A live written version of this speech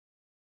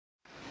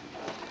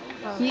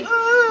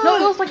No,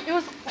 it was like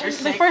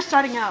they first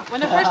starting out.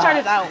 When they first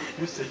started out.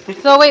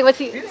 So wait, was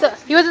he? So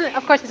he wasn't.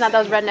 Of course he's not. That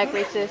was redneck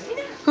racist.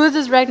 Who is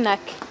this redneck?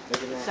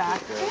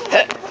 Zach.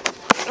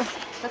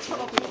 That's for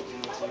old people.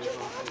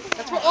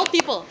 That's for old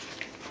people.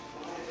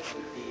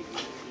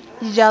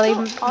 Jelly.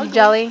 Are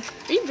Jelly.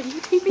 you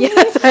videotaping?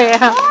 Yes, I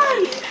am.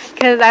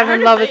 Because I'm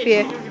in love with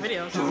you.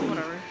 Videos,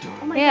 whatever.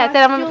 Yeah, I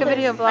said I'm gonna make a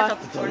video blog.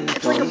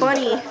 It's like a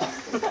bunny.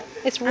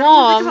 It's I don't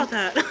warm. want to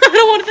think about that. I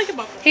don't want to think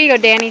about that. Here you go,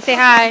 Danny. Say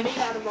hi.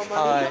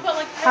 Hi.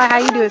 Hi, how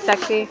you doing,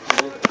 sexy?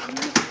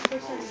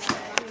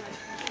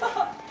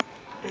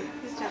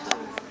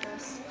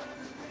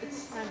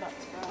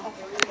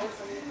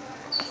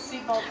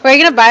 Are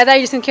you gonna buy that? Or are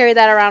you just gonna carry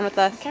that around with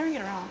us? I'm carrying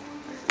it around.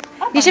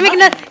 You should make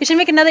another. You should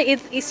make another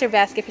Easter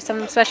basket for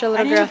some special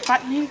little girl.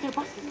 I need to get a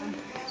basket then.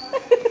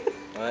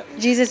 What?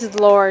 Jesus is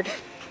Lord.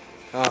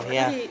 Oh,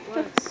 yeah.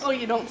 Oh,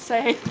 you don't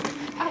say.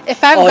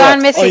 If I've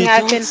gone missing,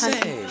 I've been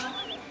hunting.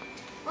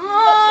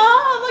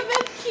 Oh, look,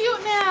 that's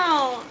cute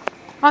now.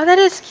 Oh, that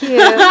is cute.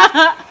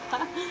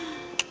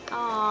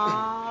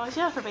 Oh,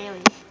 shout out for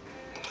Bailey.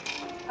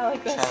 I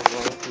like this.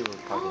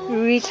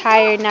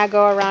 Retired, now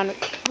go around.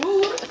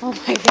 Oh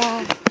my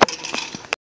God.